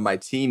had you on my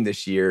team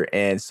this year,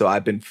 and so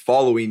I've been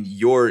following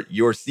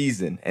your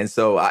season, and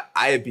so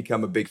I have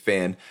become a big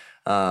fan.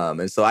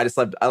 And so I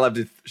love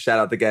to shout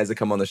out the guys that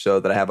come on the show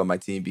that I have on my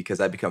team because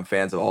I become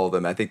fans of all of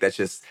them. I think that's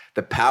just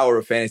the power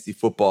of fantasy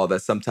football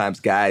that sometimes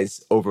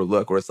guys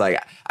overlook, where it's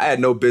like, I had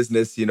no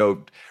business,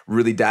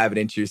 really diving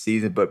into your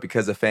season, but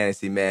because of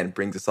fantasy, man, it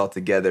brings us all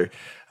together.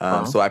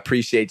 So I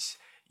appreciate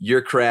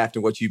your craft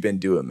and what you've been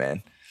doing,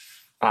 man.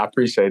 I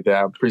appreciate that.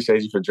 I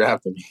appreciate you for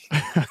drafting me.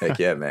 Heck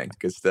yeah, man.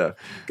 Good stuff.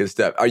 Good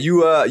stuff. Are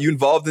you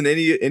involved in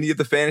any of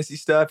the fantasy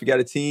stuff? You got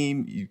a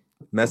team? You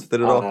mess with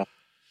it at all?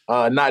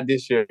 Not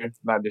this year.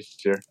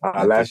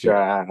 Last year,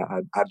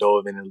 I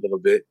dove in a little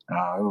bit.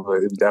 It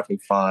was definitely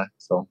fun.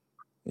 So,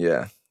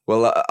 yeah.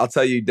 Well, I'll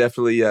tell you,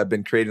 definitely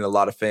been creating a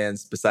lot of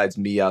fans besides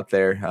me out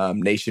there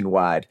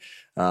nationwide,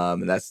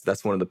 and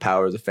that's one of the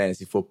powers of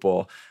fantasy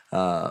football.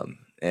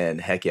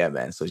 And heck yeah,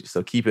 man.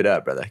 So keep it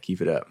up, brother.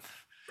 Keep it up.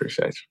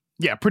 Appreciate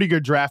you. Yeah, pretty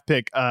good draft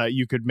pick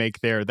you could make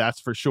there. That's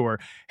for sure.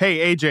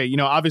 Hey, AJ,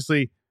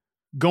 obviously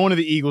going to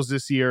the Eagles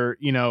this year,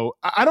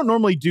 I don't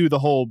normally do the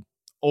whole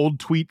old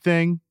tweet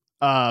thing.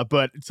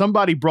 But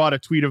somebody brought a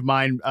tweet of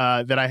mine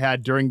that I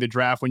had during the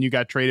draft when you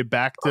got traded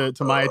back to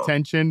my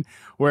attention,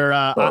 where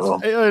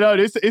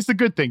it's a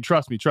good thing.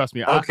 Trust me.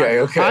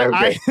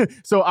 Okay.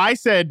 So I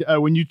said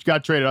when you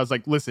got traded, I was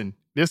like, listen,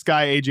 this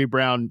guy A.J.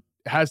 Brown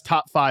has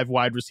top 5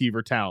 wide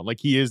receiver talent. Like,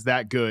 he is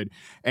that good.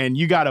 And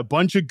you got a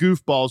bunch of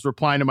goofballs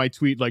replying to my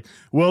tweet like,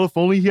 well, if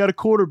only he had a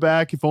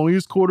quarterback, if only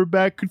his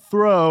quarterback could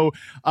throw.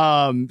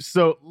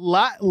 So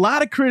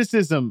lot of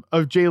criticism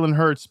of Jalen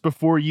Hurts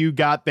before you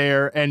got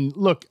there. And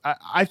look,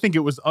 I think it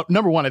was,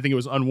 number one, I think it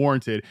was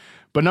unwarranted.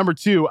 But number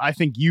two, I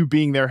think you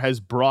being there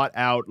has brought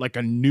out like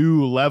a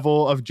new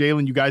level of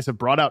Jalen. You guys have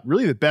brought out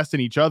really the best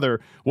in each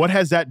other. What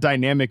has that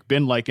dynamic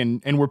been like?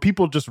 And were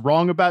people just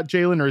wrong about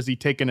Jalen, or is he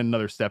taking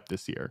another step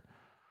this year?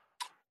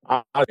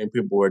 I think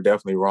people were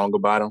definitely wrong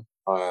about him.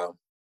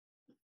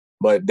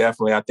 But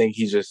definitely, I think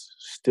he's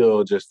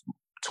still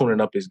tuning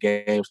up his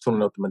games,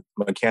 tuning up the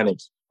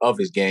mechanics of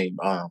his game.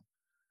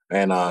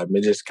 And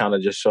it just kind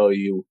of show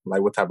you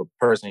like what type of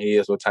person he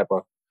is,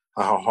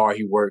 how hard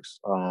he works.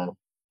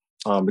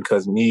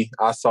 Because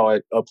I saw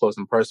it up close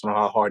and personal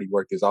how hard he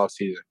worked this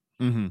offseason,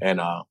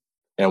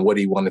 and what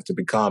he wanted to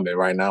become. And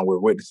right now we're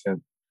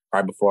witnessing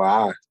right before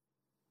our eyes.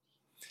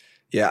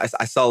 Yeah,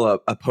 I saw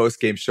a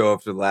post-game show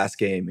after the last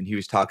game, and he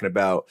was talking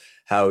about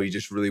how he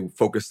just really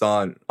focused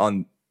on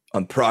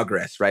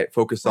progress, right?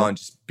 Focused on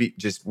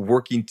just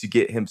working to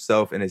get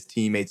himself and his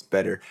teammates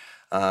better.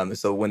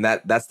 So when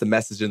that's the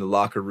message in the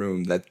locker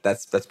room,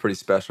 that's pretty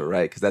special,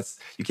 right? Because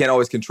you can't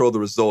always control the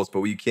results,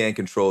 but what you can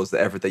control is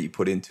the effort that you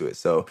put into it.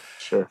 So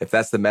sure, if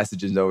that's the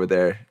messages over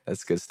there,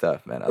 that's good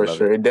stuff, man. For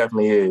sure, it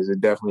definitely is.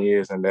 It definitely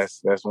is, and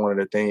that's one of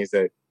the things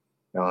that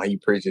he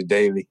preaches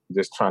daily.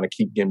 Just trying to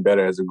keep getting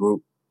better as a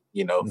group.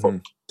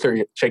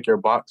 Check your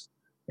box,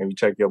 and you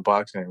check your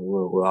box, and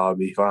we'll all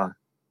be fine.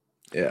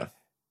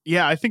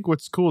 Yeah, I think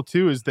what's cool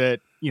too is that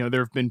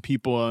there have been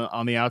people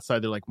on the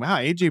outside. They're like, "Wow,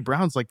 AJ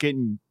Brown's like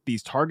getting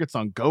these targets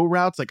on go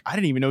routes. Like, I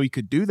didn't even know he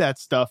could do that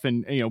stuff."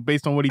 And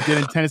based on what he did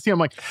in Tennessee, I'm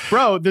like,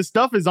 "Bro, this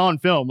stuff is on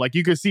film. Like,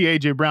 you could see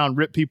AJ Brown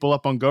rip people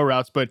up on go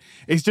routes, but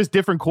it's just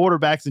different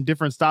quarterbacks and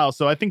different styles."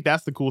 So I think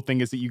that's the cool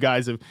thing is that you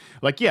guys have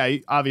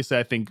obviously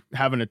I think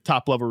having a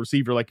top level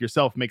receiver like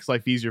yourself makes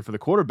life easier for the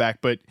quarterback.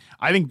 But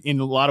I think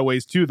in a lot of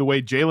ways too, the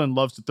way Jalen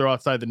loves to throw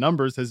outside the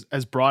numbers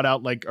has brought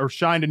out or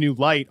shined a new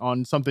light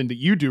on something that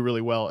you do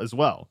really well as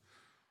well.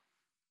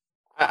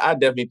 I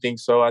definitely think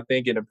so. I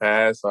think in the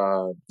past,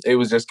 it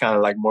was just kind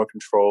of like more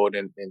controlled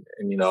in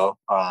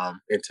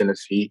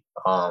Tennessee.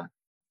 I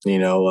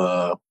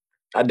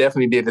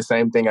definitely did the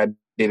same thing I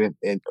did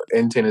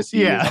in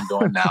Tennessee as I'm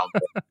doing now.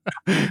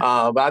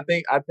 But I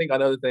think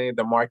another thing,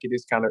 the market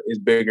is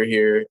bigger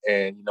here,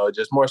 and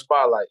just more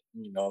spotlight.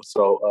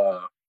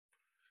 So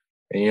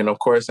And of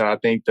course, I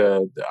think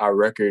our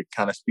record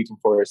kind of speaking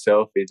for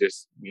itself. It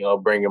just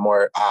bringing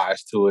more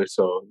eyes to it.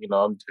 So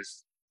I'm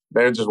just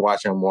better just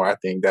watching more. I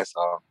think that's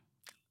all.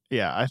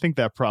 Yeah, I think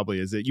that probably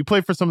is it. You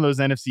play for some of those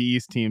NFC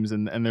East teams,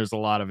 and there's a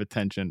lot of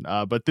attention.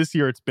 But this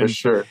year it's been for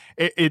sure.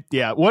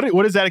 Yeah.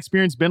 What has that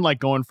experience been like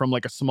going from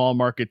like a small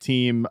market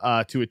team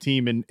to a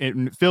team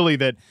in Philly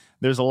that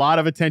there's a lot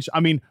of attention? I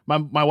mean,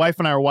 my wife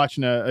and I were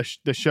watching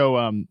the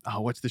show.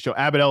 What's the show?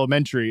 Abbott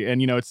Elementary,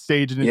 and it's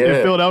staged in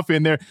Philadelphia.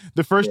 And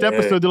the first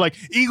episode, they're like,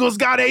 "Eagles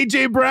got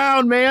AJ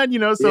Brown, man."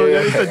 So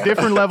it's a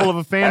different level of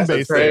a fan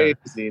base.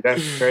 Crazy.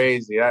 That's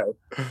crazy. Shout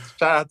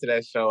out to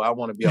that show. I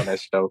want to be on that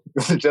show.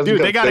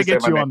 Dude, they got to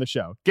get you on the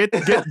show. Get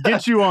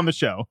you on the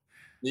show.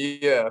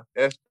 Yeah,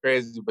 that's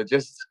crazy. But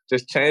just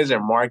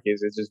changing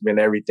markets, it's just been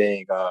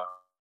everything.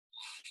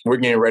 We're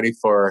getting ready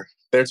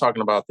they're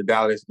talking about the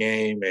Dallas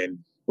game, and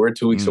we're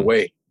 2 weeks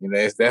away.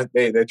 It's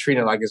they're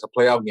treating it like it's a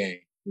playoff game.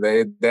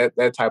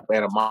 That type of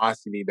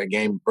animosity the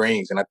game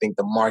brings, and I think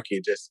the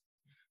market just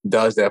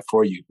does that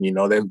for you. They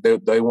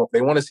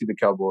want to see the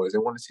Cowboys. They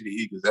want to see the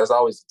Eagles. That's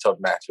always a tough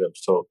matchup.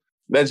 So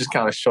that just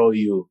kind of show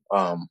you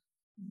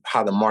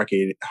how the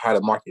market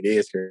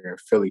is here in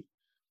Philly.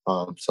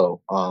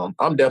 So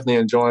I'm definitely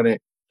enjoying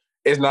it.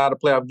 It's not a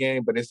playoff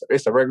game, but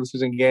it's a regular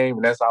season game,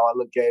 and that's how I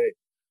look at it.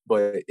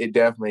 But it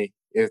definitely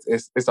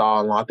it's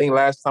all along. I think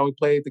last time we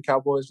played the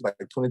Cowboys, like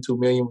 22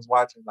 million was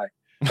watching. Like,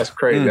 that's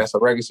crazy. That's a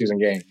regular season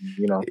game.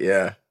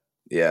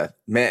 Yeah,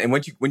 man. And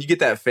when you get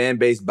that fan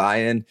base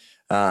buy-in,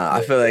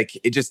 I feel like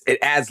it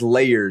adds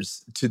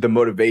layers to the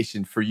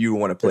motivation for you to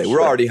want to play.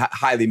 We're already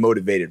highly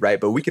motivated, right?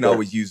 But we can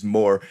always use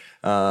more,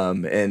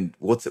 and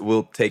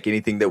we'll take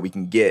anything that we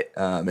can get.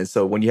 And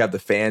so when you have the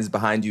fans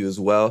behind you as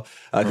well,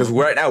 because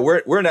right now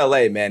we're in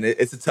LA, man.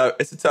 It's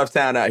a tough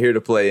town out here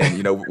to play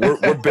in.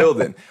 We're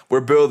building.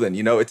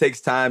 It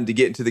takes time to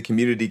get into the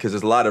community because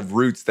there's a lot of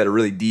roots that are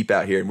really deep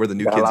out here, and we're the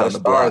new kids on the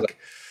block.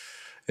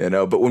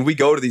 But when we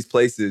go to these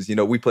places,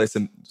 we play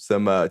some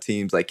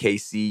teams like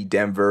KC,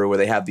 Denver, where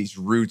they have these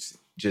roots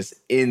just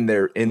in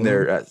their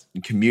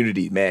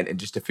community, man. And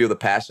just to feel the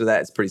passion of that,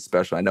 it's pretty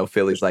special. I know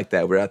Philly's like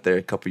that. We're out there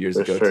a couple years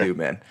ago too,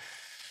 man.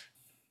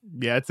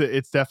 Yeah,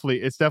 it's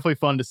definitely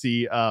fun to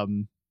see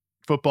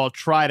football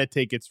try to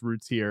take its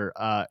roots here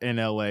in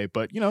LA.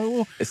 But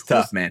it's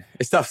tough, man.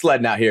 It's tough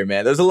sledding out here,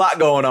 man. There's a lot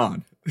going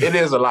on. It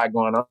is a lot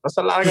going on. It's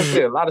a lot, like I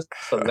said, a lot of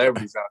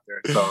celebrities out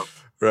there. So.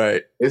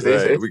 Right.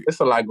 It's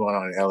a lot going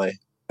on in LA.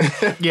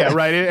 Yeah,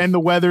 right. And the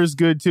weather's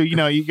good too.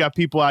 You got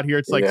people out here.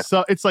 It's like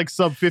it's like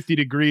sub 50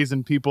 degrees,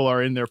 and people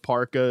are in their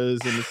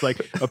parkas, and it's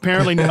like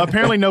apparently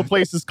no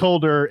place is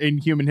colder in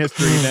human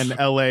history than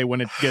LA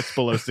when it gets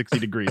below 60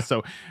 degrees.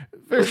 So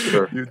it's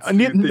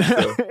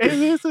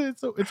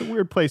a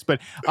weird place.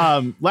 But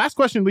last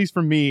question, at least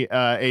for me,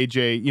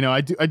 AJ. I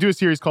do a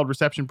series called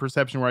Reception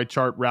Perception where I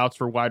chart routes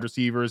for wide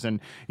receivers and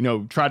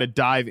try to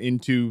dive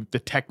into the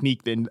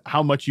technique and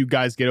how much you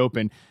guys get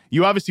open.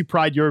 You obviously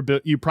pride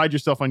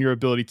yourself on your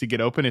ability to get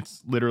open.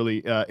 It's literally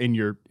in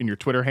your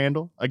Twitter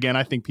handle. Again,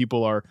 I think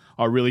people are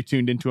really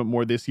tuned into it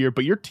more this year.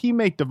 But your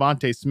teammate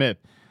DeVonta Smith,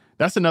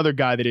 that's another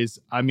guy that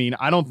is, I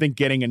don't think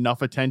getting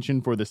enough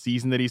attention for the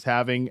season that he's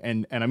having.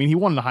 And he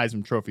won the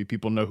Heisman Trophy.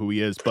 People know who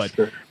he is. But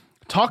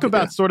talk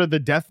about sort of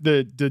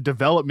the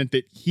development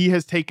that he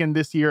has taken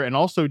this year, and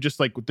also just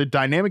like the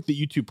dynamic that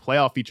you two play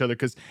off each other.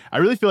 Because I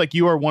really feel like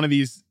you are one of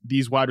these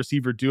wide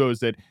receiver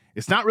duos that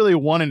it's not really a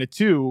 1 and a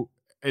 2.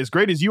 As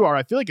great as you are,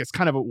 I feel like it's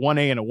kind of a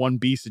 1A and a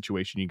 1B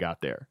situation you got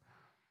there.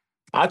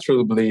 I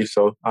truly believe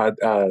so.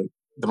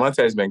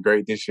 DeVonta has been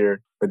great this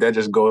year, but that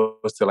just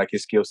goes to like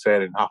his skill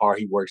set and how hard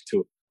he works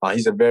too.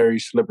 He's a very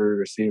slippery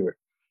receiver.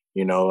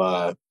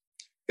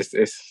 It's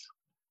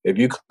if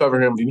you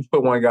cover him, if you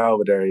put one guy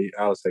over there,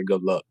 I would say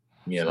good luck.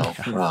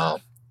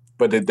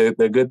 But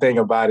the good thing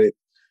about it,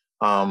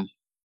 I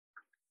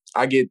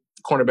get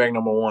cornerback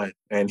number 1,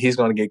 and he's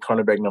going to get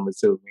cornerback number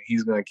 2. And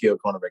he's going to kill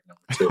cornerback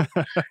number 2.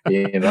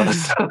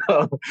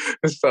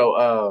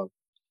 So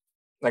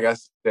like I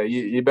said,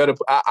 you better.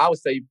 I would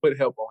say you put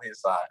help on his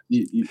side.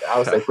 I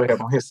would say put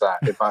help on his side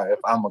if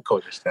I'm a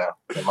coaching staff.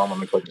 If I'm on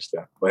the coaching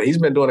staff, but he's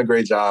been doing a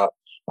great job.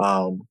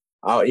 I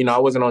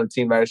wasn't on the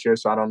team last year,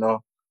 so I don't know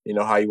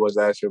how he was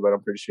last year, but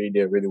I'm pretty sure he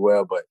did really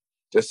well. But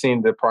just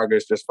seeing the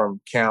progress just from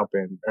camp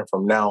and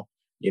from now,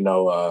 he's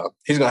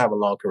gonna have a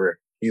long career.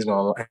 He's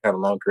gonna have a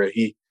long career.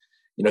 He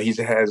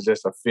has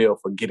just a feel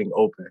for getting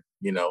open,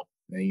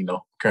 and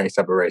carrying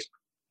separation.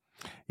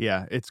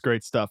 Yeah, it's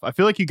great stuff. I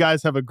feel like you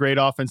guys have a great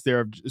offense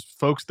there of just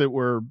folks that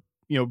were,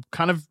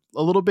 kind of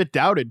a little bit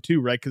doubted too,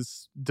 right?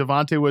 Because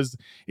DeVonta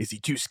is he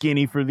too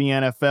skinny for the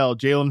NFL?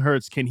 Jalen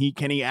Hurts, can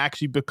he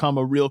actually become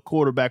a real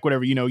quarterback?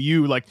 Whatever, can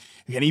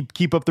he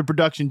keep up the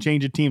production,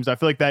 change of teams? I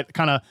feel like that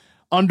kind of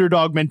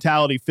underdog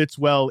mentality fits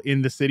well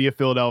in the city of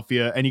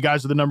Philadelphia, and you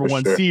guys are the number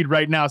 1 seed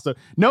right now, so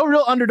no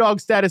real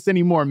underdog status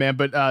anymore, man.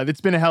 But it's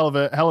been a hell of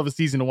a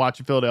season to watch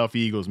the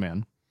Philadelphia Eagles,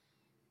 man.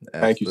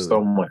 Thank you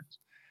so much.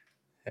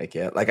 Heck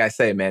yeah. Like I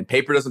say, man,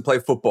 paper doesn't play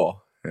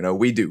football.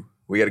 We do.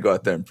 We got to go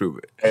out there and prove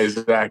it.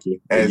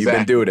 Exactly. You've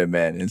been doing it,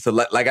 man. And so,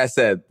 like I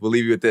said, we'll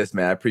leave you with this,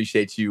 man. I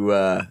appreciate you,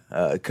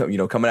 coming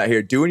out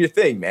here, doing your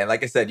thing, man.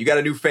 Like I said, you got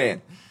a new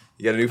fan.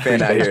 You got a new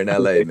fan out here in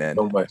LA, man.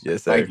 So much.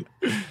 Yes, sir. Thank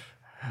you.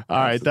 All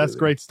right, that's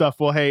great stuff.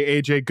 Well,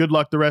 hey, AJ, good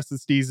luck the rest of the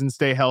season.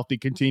 Stay healthy.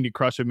 Continue to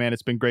crush it, man.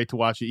 It's been great to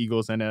watch the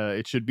Eagles, and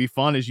it should be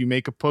fun as you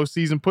make a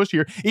postseason push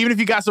here. Even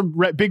if you got some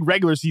big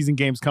regular season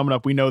games coming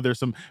up, we know there's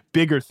some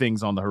bigger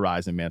things on the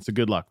horizon, man. So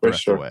good luck the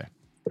rest of the way.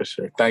 For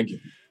sure. Thank you.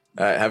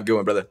 All right, have a good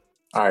one, brother.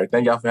 All right,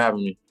 thank y'all for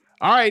having me.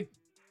 All right,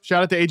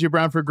 shout out to AJ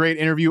Brown for a great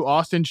interview.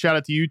 Austin, shout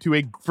out to you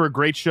for a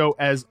great show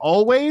as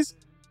always.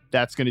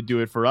 That's going to do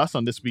it for us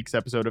on this week's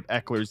episode of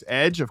Eckler's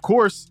Edge. Of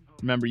course,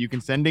 remember, you can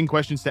send in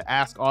questions to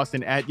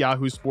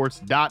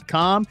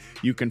askaustin@yahoosports.com.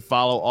 You can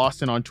follow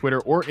Austin on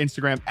Twitter or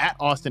Instagram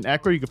 @Austin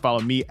Eckler. You can follow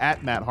me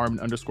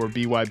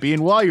 @MattHarmon_BYB.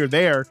 And while you're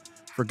there,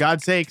 for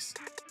God's sakes,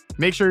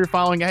 make sure you're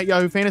following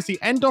 @Yahoo Fantasy.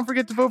 And don't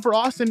forget to vote for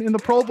Austin in the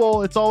Pro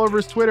Bowl. It's all over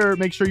his Twitter.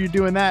 Make sure you're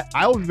doing that.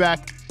 I will be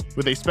back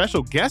with a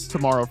special guest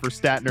tomorrow for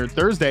Stat Nerd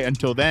Thursday.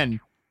 Until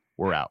then,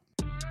 we're out.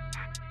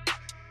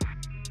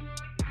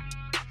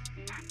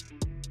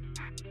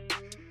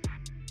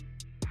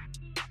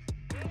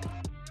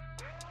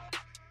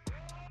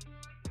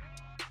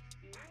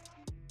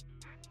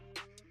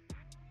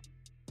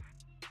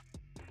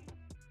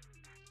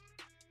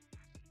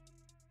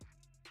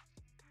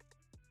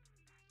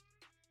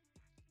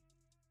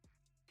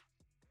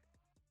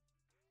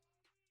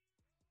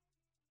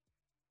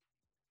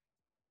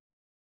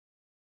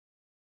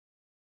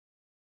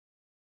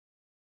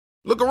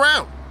 Look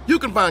around. You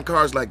can find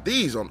cars like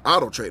these on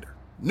AutoTrader.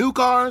 New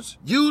cars,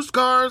 used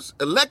cars,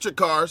 electric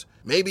cars,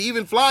 maybe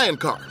even flying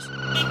cars.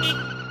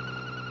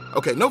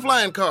 Okay, no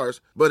flying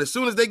cars, but as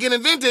soon as they get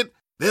invented,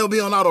 they'll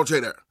be on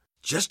AutoTrader.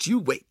 Just you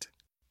wait.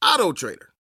 AutoTrader.